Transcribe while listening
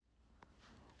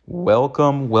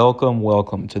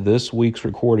Welcome to this week's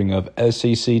recording of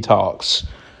SEC Talks.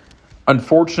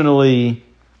 Unfortunately,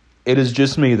 it is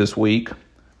just me this week.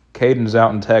 Caden's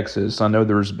out in Texas. I know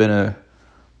there's been a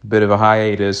bit of a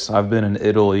hiatus. I've been in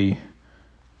Italy.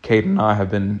 Caden and I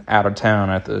have been out of town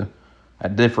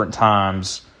at different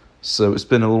times, so it's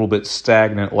been a little bit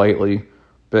stagnant lately.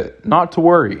 But not to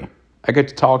worry. I get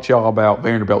to talk to y'all about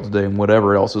Vanderbilt today and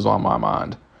whatever else is on my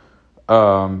mind.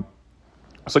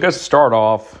 So I guess to start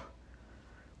off,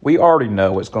 we already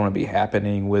know what's going to be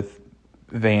happening with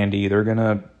Vandy. They're going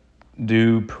to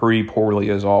do pretty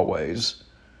poorly as always.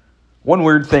 One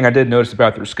weird thing I did notice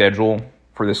about their schedule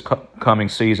for this coming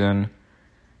season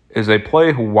is they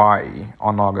play Hawaii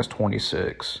on August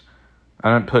 26th.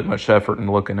 I didn't put much effort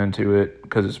in looking into it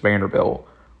because it's Vanderbilt.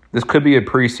 This could be a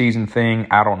preseason thing.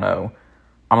 I don't know.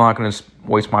 I'm not going to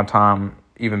waste my time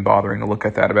even bothering to look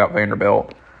at that about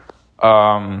Vanderbilt.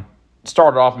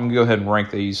 Started off, I'm going to go ahead and rank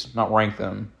these. Not rank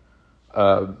them.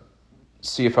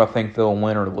 See if I think they'll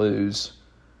win or lose.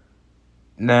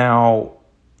 Now,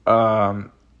 the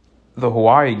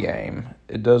Hawaii game,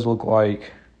 it does look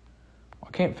like... I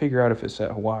can't figure out if it's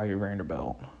at Hawaii or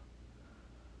Vanderbilt.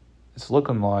 It's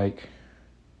looking like...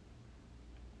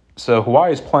 So,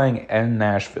 Hawaii is playing in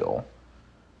Nashville.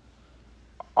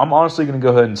 I'm honestly going to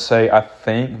go ahead and say I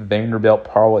think Vanderbilt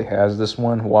probably has this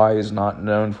one. Hawaii is not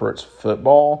known for its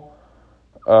football.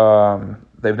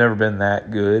 They've never been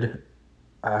that good.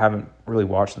 I haven't really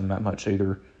watched them that much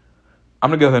either. I'm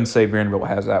going to go ahead and say Vanderbilt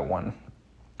has that one.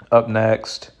 Up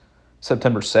next,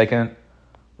 September 2nd,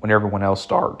 when everyone else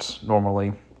starts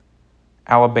normally.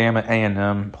 Alabama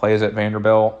A&M plays at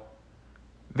Vanderbilt.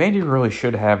 Vandy really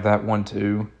should have that one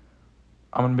too.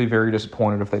 I'm going to be very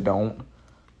disappointed if they don't.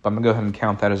 But I'm going to go ahead and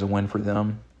count that as a win for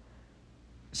them.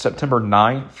 September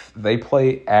 9th, they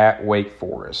play at Wake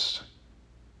Forest.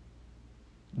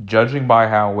 Judging by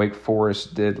how Wake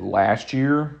Forest did last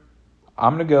year,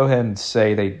 I'm going to go ahead and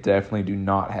say they definitely do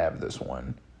not have this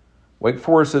one. Wake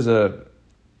Forest is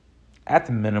at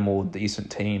the minimal,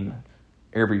 decent team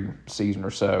every season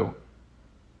or so.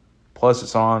 Plus,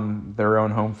 it's on their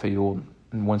own home field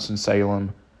in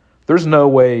Winston-Salem. There's no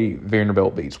way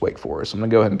Vanderbilt beats Wake Forest. I'm going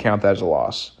to go ahead and count that as a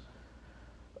loss.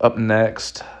 Up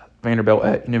next, Vanderbilt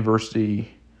at University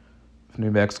of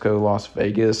New Mexico, Las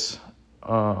Vegas.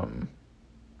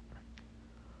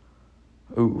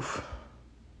 Oof.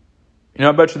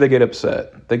 I bet you they get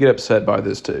upset. They get upset by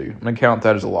this too. I'm going to count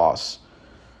that as a loss.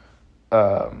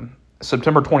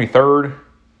 September 23rd,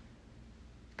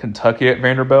 Kentucky at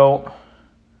Vanderbilt.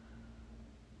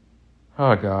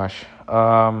 Oh, gosh.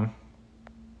 Oh,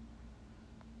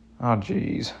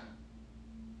 geez.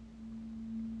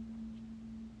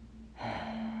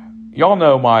 Y'all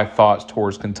know my thoughts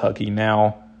towards Kentucky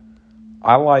now.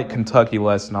 I like Kentucky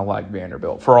less than I like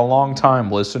Vanderbilt. For a long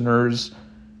time, listeners,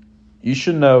 you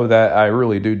should know that I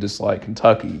really do dislike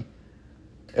Kentucky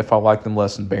if I like them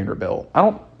less than Vanderbilt.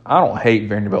 I don't hate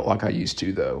Vanderbilt like I used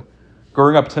to, though.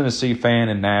 Growing up a Tennessee fan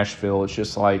in Nashville, it's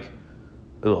just like,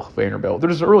 ugh, Vanderbilt.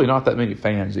 There's really not that many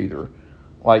fans either.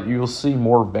 Like, you'll see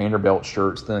more Vanderbilt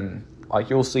shirts than, like,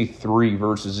 you'll see 3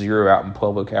 versus 0 out in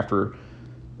public after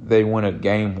they win a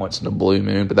game once in a blue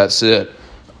moon, but that's it.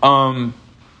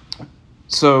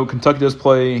 So Kentucky does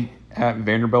play at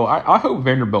Vanderbilt. I hope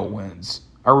Vanderbilt wins.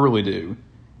 I really do.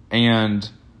 And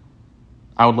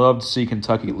I would love to see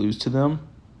Kentucky lose to them.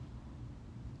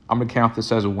 I'm going to count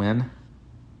this as a win.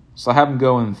 So I have them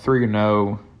going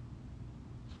 3-0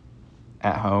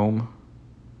 at home.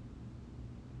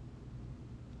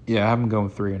 Yeah, I have them going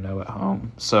 3-0 at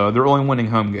home. So they're only winning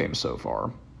home games so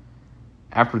far.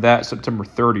 After that, September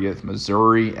 30th,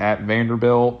 Missouri at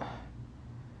Vanderbilt.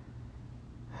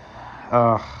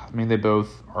 They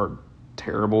both are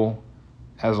terrible,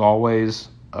 as always.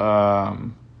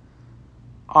 I'm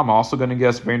also going to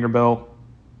guess Vanderbilt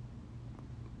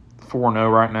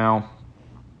 4-0 right now.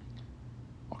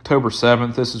 October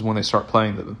 7th, this is when they start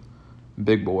playing the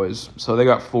big boys. So they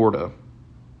got Florida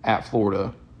at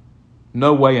Florida.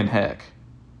 No way in heck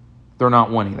they're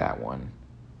not winning that one.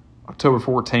 October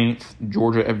 14th,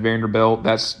 Georgia at Vanderbilt.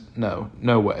 That's no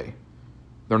way.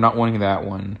 They're not winning that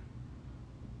one.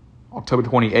 October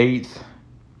 28th,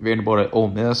 Vanderbilt at Ole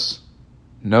Miss.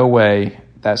 No way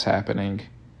that's happening.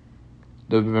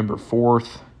 November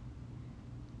 4th,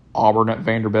 Auburn at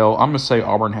Vanderbilt. I'm going to say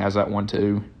Auburn has that one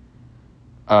too.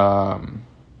 November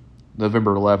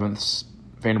 11th,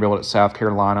 Vanderbilt at South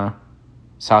Carolina.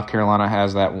 South Carolina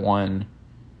has that one.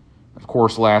 Of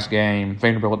course, last game,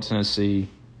 Vanderbilt at Tennessee.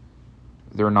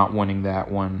 They're not winning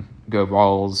that one. Go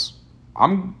Vols.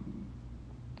 I'm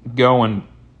going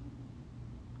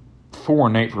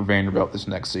 4-8 for Vanderbilt this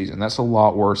next season. That's a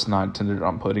lot worse than I intended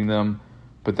on putting them.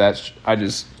 But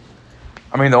the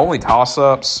only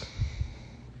toss-ups,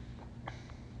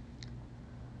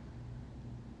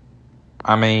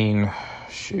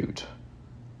 shoot.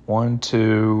 1,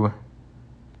 2,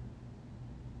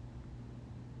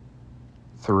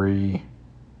 3,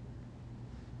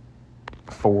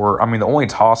 4. The only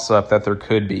toss-up that there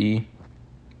could be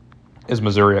is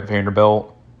Missouri at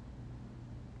Vanderbilt.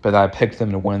 But I picked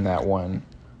them to win that one.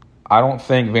 I don't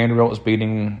think Vanderbilt is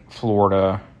beating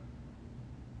Florida.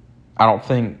 I don't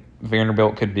think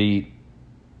Vanderbilt could beat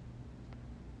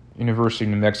University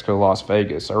of New Mexico, Las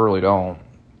Vegas. I really don't.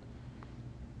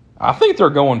 I think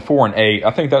they're going 4-8.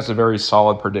 I think that's a very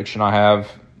solid prediction I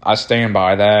have. I stand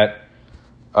by that.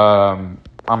 I'm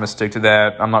going to stick to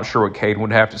that. I'm not sure what Caden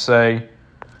would have to say.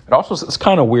 It's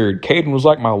kind of weird. Caden was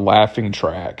like my laughing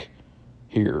track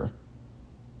here.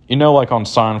 Like on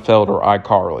Seinfeld or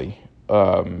iCarly.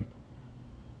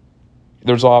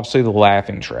 There's obviously the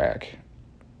laughing track.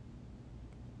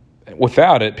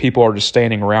 Without it, people are just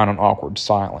standing around in awkward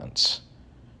silence.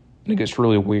 And it gets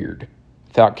really weird.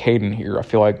 Without Caden here, I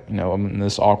feel like, I'm in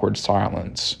this awkward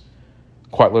silence.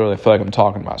 Quite literally, I feel like I'm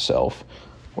talking to myself,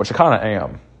 which I kind of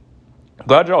am.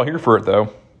 Glad y'all here for it,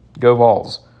 though. Go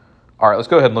Vols. All right, let's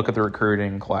go ahead and look at the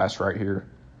recruiting class right here.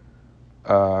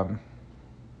 Let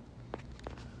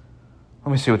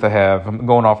me see what they have. I'm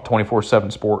going off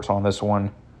 24/7 Sports on this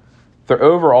one. Their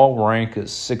overall rank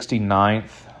is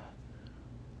 69th.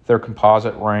 Their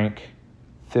composite rank,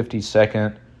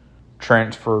 52nd.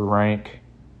 Transfer rank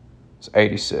is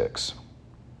 86.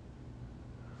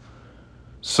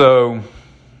 So,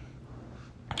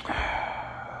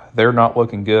 they're not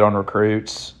looking good on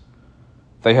recruits.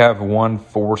 They have 1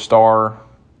 4-star.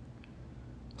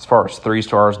 As far as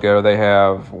 3-stars go, they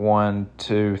have 1,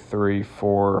 2, 3,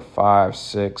 4, 5,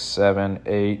 6, 7,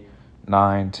 8,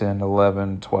 9, 10,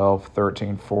 11, 12,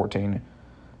 13, 14,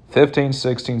 15,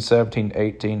 16, 17,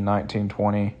 18, 19,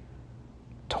 20,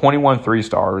 21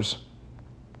 3-stars.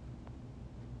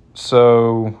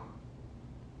 So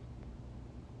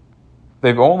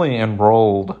they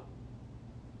enrolled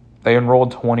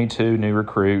 22 new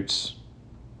recruits.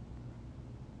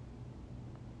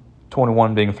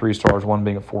 21 being 3-stars, 1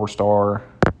 being a 4-star.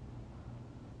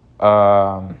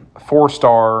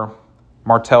 4-star,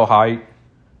 Martell Height,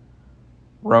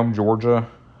 Rome, Georgia.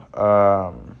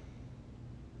 I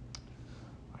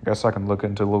guess I can look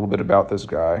into a little bit about this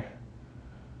guy.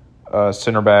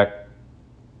 Center back,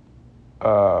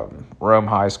 Rome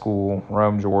High School,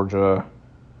 Rome, Georgia.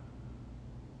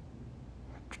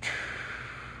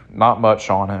 Not much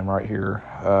on him right here.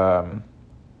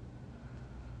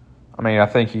 I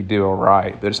think he'd do all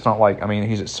right, but it's not like,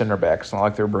 he's at center back. It's not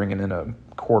like they're bringing in a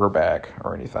quarterback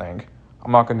or anything.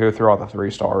 I'm not going to go through all the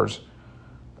 3-stars.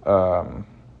 Other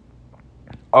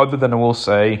than I will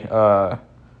say,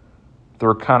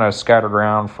 they're kind of scattered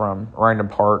around from random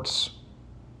parts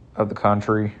of the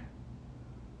country.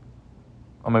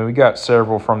 We got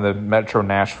several from the Metro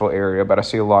Nashville area, but I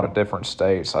see a lot of different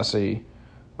states. I see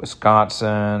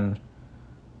Wisconsin.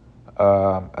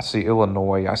 I see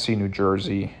Illinois. I see New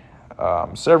Jersey.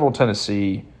 Several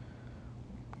Tennessee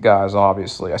guys,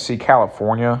 obviously. I see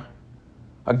California.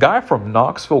 A guy from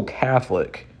Knoxville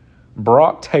Catholic,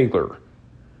 Brock Taylor,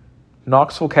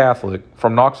 Knoxville Catholic,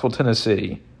 from Knoxville,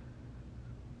 Tennessee,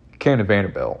 came to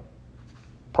Vanderbilt.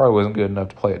 Probably wasn't good enough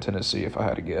to play at Tennessee, if I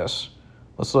had to guess.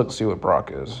 Let's look and see what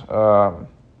Brock is.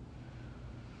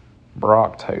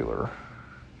 Brock Taylor.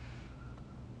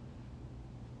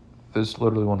 This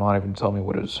literally will not even tell me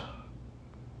what his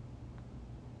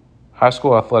high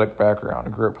school athletic background.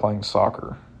 I grew up playing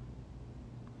soccer.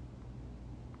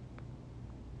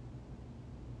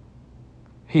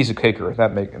 He's a kicker.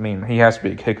 He has to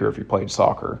be a kicker if he played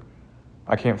soccer.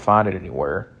 I can't find it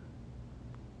anywhere.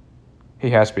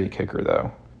 He has to be a kicker,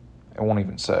 though. It won't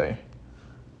even say.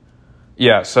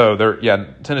 Yeah, so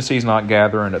Tennessee's not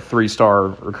gathering a 3-star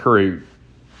recruit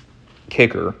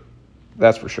kicker.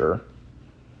 That's for sure.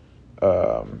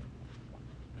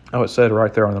 It said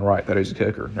right there on the right that he's a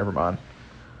kicker. Never mind.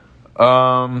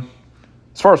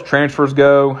 As far as transfers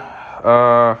go,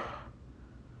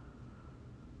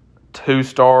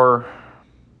 2-star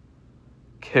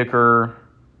kicker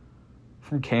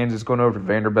from Kansas going over to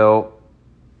Vanderbilt,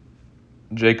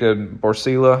 Jacob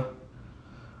Borsila.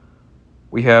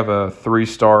 We have a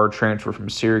 3-star transfer from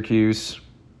Syracuse,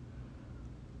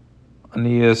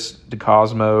 Aeneas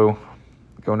DeCosmo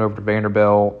going over to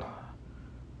Vanderbilt,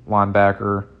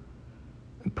 linebacker.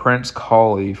 And Prince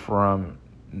Cawley from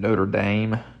Notre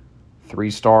Dame,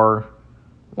 3-star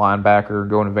linebacker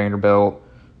going to Vanderbilt.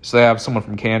 So they have someone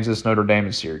from Kansas, Notre Dame,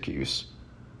 and Syracuse.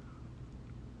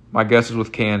 My guess is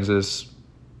with Kansas,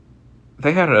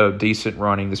 they had a decent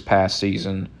running this past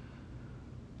season.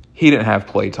 He didn't have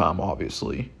play time,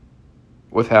 obviously,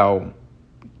 with how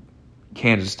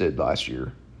Kansas did last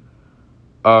year.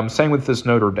 Same with this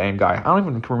Notre Dame guy. I don't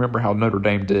even remember how Notre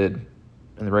Dame did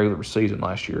in the regular season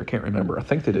last year. I can't remember. I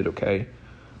think they did okay.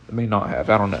 They may not have.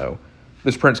 I don't know.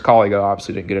 This Prince Collie guy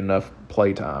obviously didn't get enough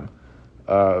play time.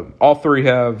 All three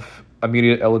have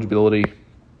immediate eligibility.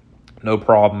 No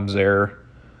problems there.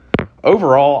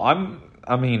 Overall,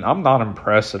 I'm not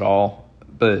impressed at all.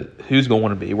 But who's going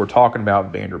to be? We're talking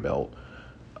about Vanderbilt.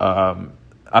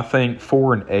 I think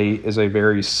 4-8 is a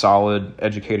very solid,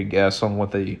 educated guess on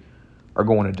what they are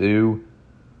going to do.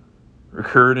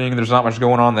 Recruiting, there's not much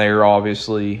going on there,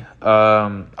 obviously.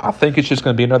 I think it's just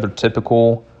going to be another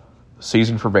typical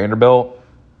season for Vanderbilt.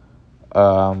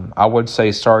 I would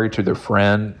say sorry to their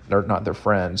friend, or not their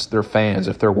friends, their fans,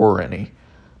 if there were any,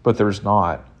 but there's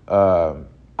not. I'm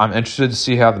interested to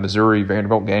see how the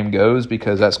Missouri-Vanderbilt game goes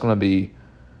because that's going to be,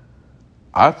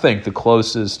 I think, the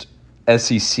closest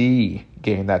SEC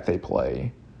game that they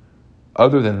play.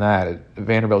 Other than that,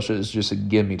 Vanderbilt is just a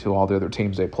gimme to all the other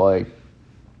teams they play.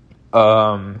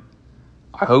 I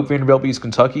hope Vanderbilt beats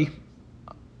Kentucky.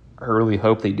 I really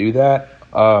hope they do that.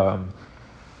 I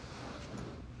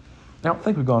don't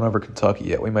think we've gone over Kentucky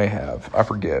yet. We may have. I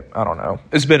forget. I don't know.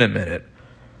 It's been a minute.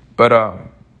 But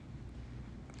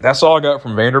that's all I got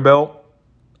from Vanderbilt.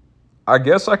 I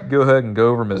guess I could go ahead and go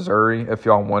over Missouri if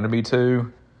y'all wanted me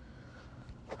to.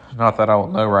 Not that I will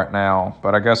know right now,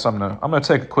 but I guess I'm gonna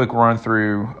take a quick run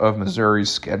through of Missouri's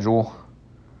schedule.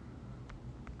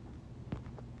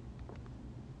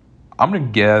 I'm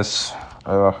gonna guess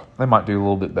they might do a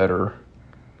little bit better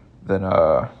than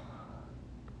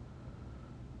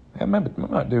maybe they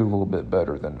might do a little bit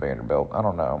better than Vanderbilt. I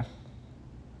don't know.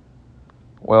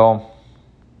 Well,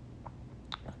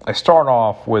 they start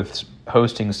off with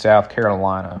hosting South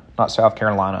Dakota.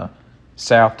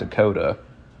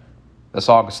 That's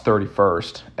August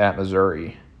 31st at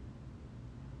Missouri.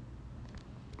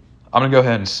 I'm going to go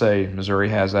ahead and say Missouri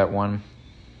has that one.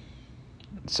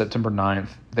 September 9th,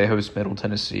 they host Middle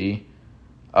Tennessee.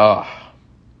 I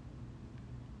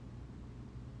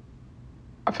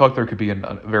feel like there could be a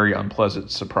very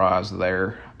unpleasant surprise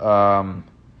there.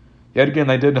 Yet again,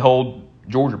 they did hold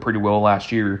Georgia pretty well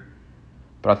last year,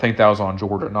 but I think that was on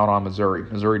Georgia, not on Missouri.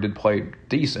 Missouri did play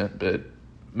decent, but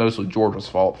mostly Georgia's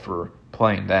fault for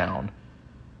playing down.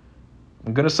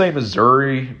 I'm going to say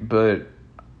Missouri, but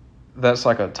that's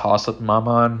like a toss-up in my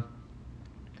mind.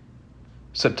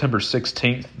 September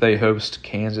 16th, they host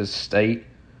Kansas State.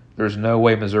 There's no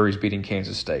way Missouri's beating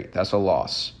Kansas State. That's a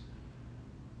loss.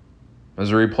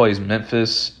 Missouri plays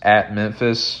Memphis at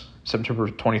Memphis, September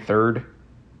 23rd.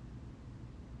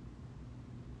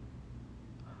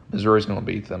 Missouri's going to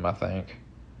beat them, I think.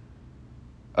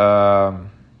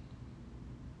 I've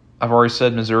already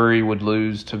said Missouri would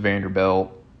lose to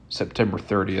Vanderbilt September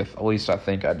 30th. At least I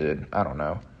think I did. I don't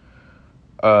know.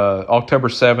 October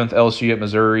 7th, LSU at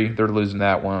Missouri. They're losing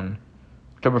that one.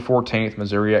 October 14th,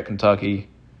 Missouri at Kentucky.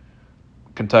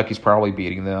 Kentucky's probably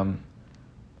beating them.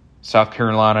 South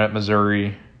Carolina at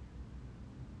Missouri.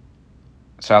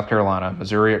 South Carolina.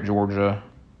 Missouri at Georgia.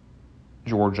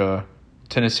 Georgia.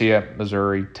 Tennessee at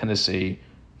Missouri. Tennessee.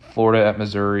 Florida at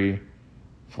Missouri.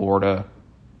 Florida.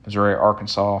 Missouri at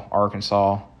Arkansas.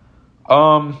 Arkansas.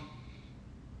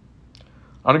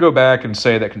 I'm going to go back and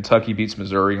say that Kentucky beats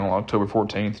Missouri on October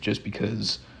 14th just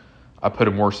because I put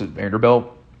them worse at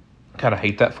Vanderbilt. Kind of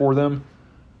hate that for them.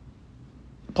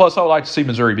 Plus, I would like to see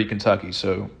Missouri beat Kentucky,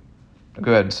 so I'll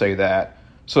go ahead and say that.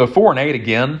 So 4-8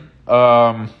 again.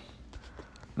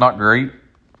 Not great.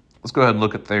 Let's go ahead and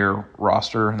look at their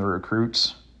roster and their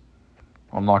recruits.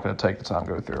 I'm not going to take the time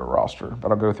to go through their roster,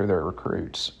 but I'll go through their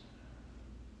recruits.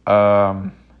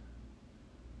 Not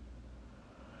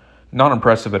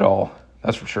impressive at all.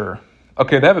 That's for sure.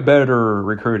 Okay, they have a better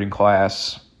recruiting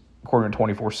class, according to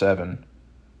 24/7.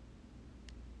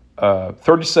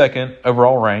 32nd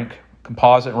overall rank.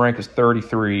 Composite rank is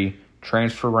 33.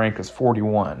 Transfer rank is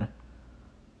 41.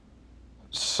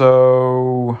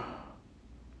 So,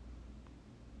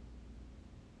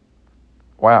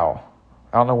 wow.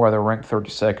 I don't know why they're ranked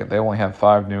 32nd. They only have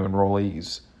 5 new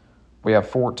enrollees. We have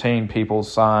 14 people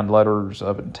signed letters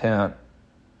of intent.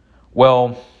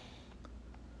 Well,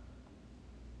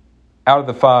 out of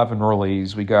the 5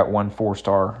 enrollees, we got 1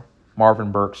 4-star,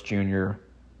 Marvin Burks Jr.,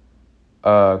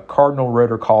 Cardinal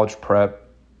Ritter College Prep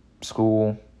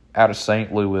School out of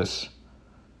St. Louis.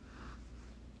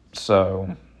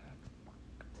 So,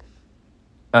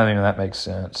 I mean, that makes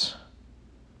sense.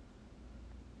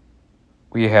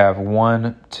 We have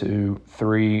 1, 2,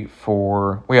 3,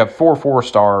 4. We have 4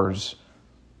 4-stars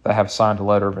that have signed a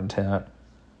letter of intent.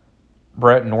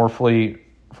 Brett Norfleet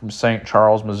from St.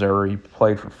 Charles, Missouri,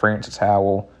 played for Francis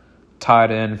Howell.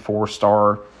 Tight end,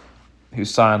 4-star, who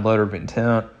signed letter of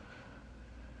intent.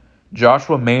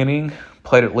 Joshua Manning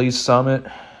played at Lee's Summit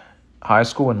High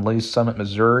School in Lee's Summit,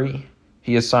 Missouri.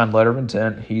 He has signed letter of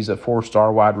intent. He's a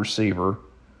 4-star wide receiver.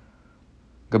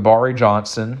 Gabari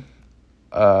Johnson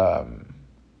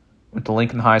went to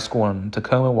Lincoln High School in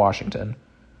Tacoma, Washington.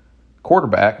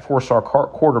 Quarterback, 4-star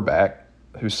quarterback,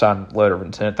 who signed letter of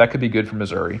intent. That could be good for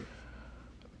Missouri.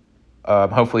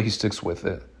 Hopefully he sticks with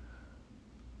it.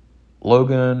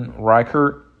 Logan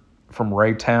Reichert from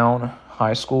Raytown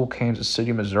High School, Kansas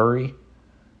City, Missouri.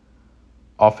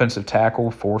 Offensive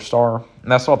tackle, 4-star.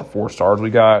 And that's all the 4-stars. We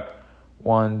got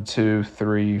 1, 2,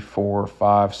 3, 4,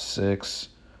 5, 6,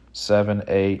 7,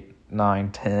 8,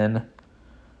 9, 10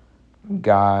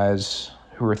 guys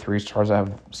who are 3-stars that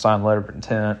have signed letter of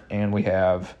intent. And we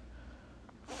have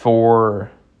 4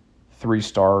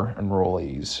 3-star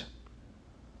enrollees.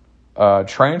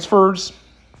 Transfers.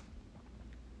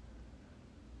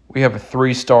 We have a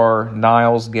 3-star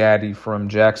Niles Gaddy from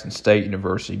Jackson State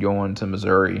University going to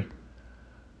Missouri.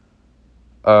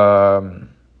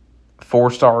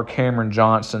 4-star Cameron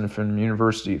Johnson from the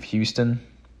University of Houston.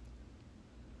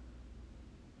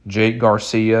 Jake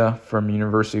Garcia from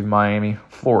University of Miami,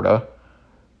 Florida,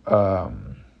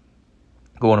 going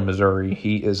to Missouri.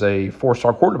 He is a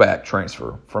 4-star quarterback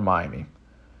transfer from Miami.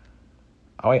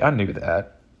 I knew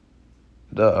that.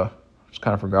 Duh. Just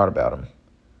kind of forgot about him.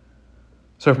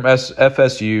 So from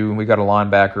FSU, we got a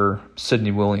linebacker,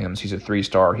 Sidney Williams. He's a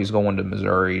 3-star. He's going to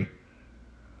Missouri.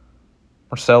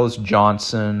 Marcellus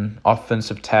Johnson,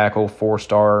 offensive tackle,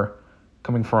 4-star,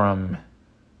 coming from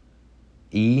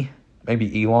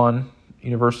maybe Elon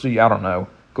University. I don't know.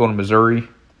 Going to Missouri.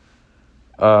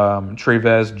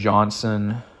 Trevez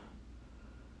Johnson,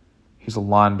 he's a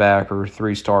linebacker,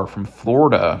 3-star from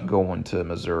Florida, going to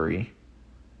Missouri.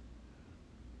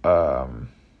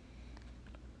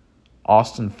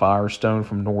 Austin Firestone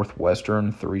from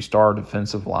Northwestern, 3-star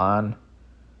defensive line.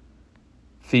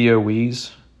 Theo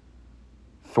Wees,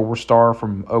 4-star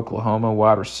from Oklahoma,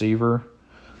 wide receiver.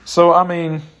 So, I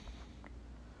mean,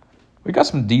 we got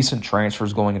some decent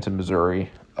transfers going into Missouri.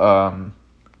 I'm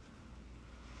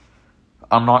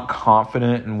not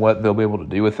confident in what they'll be able to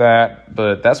do with that,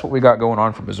 but that's what we got going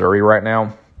on for Missouri right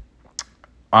now.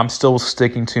 I'm still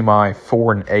sticking to my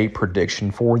 4-8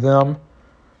 prediction for them.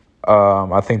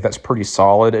 I think that's pretty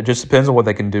solid. It just depends on what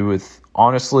they can do with,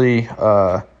 honestly,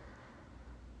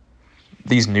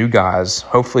 these new guys.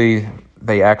 Hopefully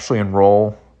they actually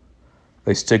enroll.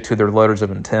 They stick to their letters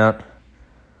of intent.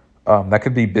 That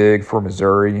could be big for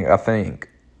Missouri, I think.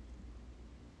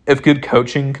 If good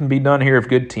coaching can be done here, if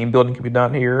good team building can be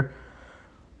done here,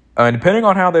 and depending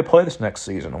on how they play this next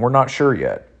season, we're not sure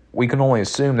yet. We can only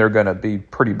assume they're going to be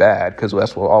pretty bad because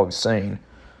that's what we've always seen.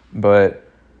 But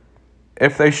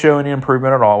if they show any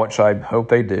improvement at all, which I hope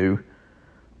they do,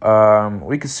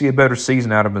 we could see a better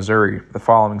season out of Missouri the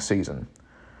following season.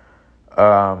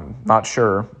 Not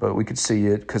sure, but we could see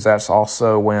it because that's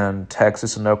also when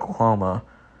Texas and Oklahoma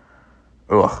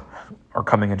are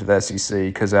coming into the SEC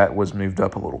because that was moved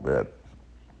up a little bit.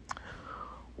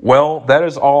 Well, that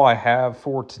is all I have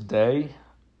for today.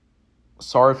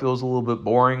 Sorry if it was a little bit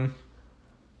boring.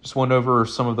 Just went over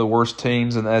some of the worst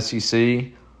teams in the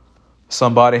SEC.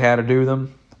 Somebody had to do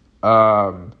them.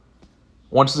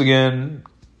 Once again,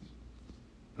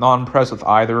 not impressed with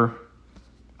either.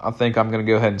 I think I'm going to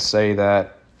go ahead and say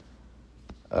that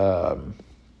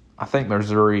I think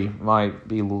Missouri might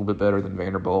be a little bit better than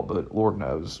Vanderbilt, but Lord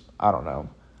knows. I don't know.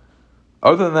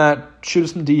 Other than that, shoot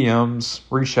us some DMs.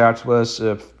 Reach out to us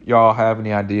if y'all have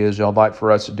any ideas y'all like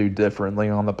for us to do differently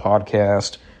on the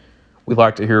podcast. We'd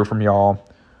like to hear from y'all.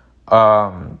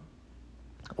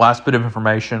 Last bit of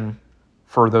information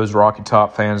for those Rocky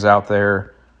Top fans out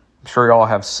there. I'm sure y'all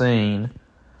have seen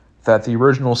that the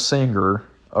original singer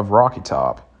of Rocky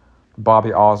Top,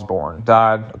 Bobby Osborne,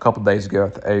 died a couple days ago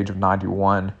at the age of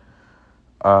 91.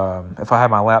 If I had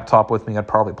my laptop with me, I'd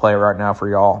probably play it right now for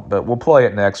y'all, but we'll play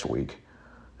it next week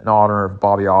in honor of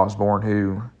Bobby Osborne,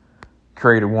 who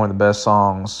created one of the best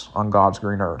songs on God's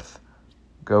green earth.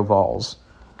 Go Vols.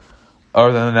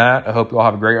 Other than that, I hope y'all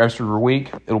have a great rest of your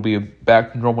week. It'll be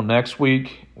back to normal next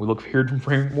week. We look forward to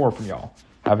hearing more from y'all.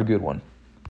 Have a good one.